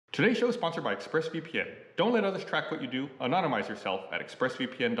Today's show is sponsored by ExpressVPN. Don't let others track what you do. Anonymize yourself at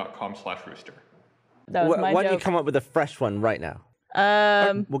expressvpn.com/rooster. Why don't you come up with a fresh one right now?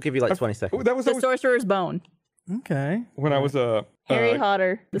 We'll give you like 20 seconds. That was The Sorcerer's Bone. okay. When I was a Harry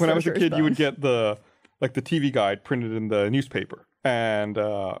Potter. when I was a kid, you would get the TV guide printed in the newspaper, and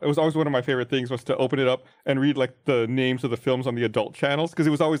it was always one of my favorite things was to open it up and read like the names of the films on the adult channels because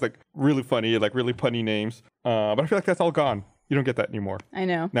it was always like really funny, like really punny names. But I feel like that's all gone. You don't get that anymore. I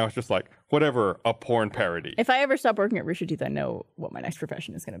know. Now it's just like, whatever, a porn parody. If I ever stop working at Rooster Teeth, I know what my next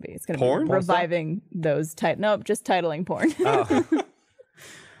profession is going to be. It's going to Porn? be reviving those Nope, just titling porn. Oh.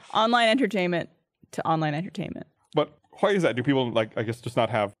 Online entertainment to online entertainment. But why is that? Do people, like, I guess, just not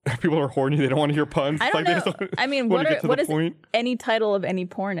have... People are horny, they don't want to hear puns? I don't know. I mean, what is any title of any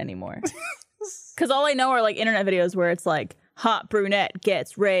porn anymore? Because all I know are, like, internet videos where it's like, hot brunette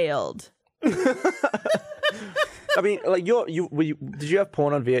gets railed. I mean, like, did you have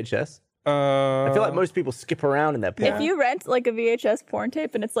porn on VHS? I feel like most people skip around in their porn. If you rent like a VHS porn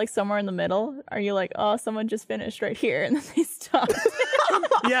tape and it's like somewhere in the middle, are you like, oh, someone just finished right here, and then they stop?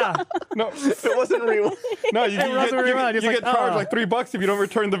 Yeah. No, it wasn't real. No, you get charged like $3 if you don't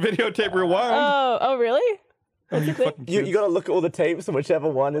return the videotape rewind. Oh, really? You got to look at all the tapes, and whichever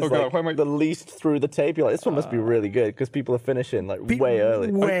one is the least through the tape, you're like, this one must be really good because people are finishing like way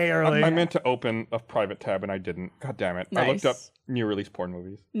early. Way early. I meant to open a private tab and I didn't. God damn it! Nice. I looked up new release porn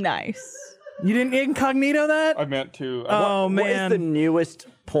movies. Nice. You didn't incognito that? I meant to. Oh man! What is the newest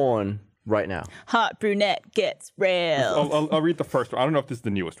porn right now? Hot brunette gets railed. I'll read the first one. I don't know if this is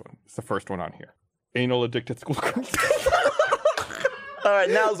the newest one. It's the first one on here. Anal addicted schoolgirls. All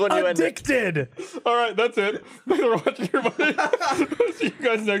right, now's when you end it. Addicted. All right, that's it. Thanks for watching, everybody. See you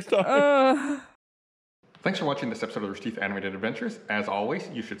guys next time. Thanks for watching this episode of Rooster Teeth Animated Adventures. As always,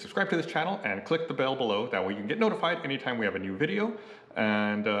 you should subscribe to this channel and click the bell below. That way you can get notified anytime we have a new video.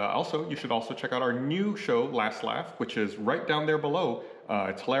 And also, you should also check out our new show, Last Laugh, which is right down there below.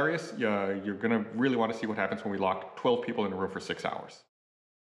 It's hilarious. You're going to really want to see what happens when we lock 12 people in a room for 6 hours.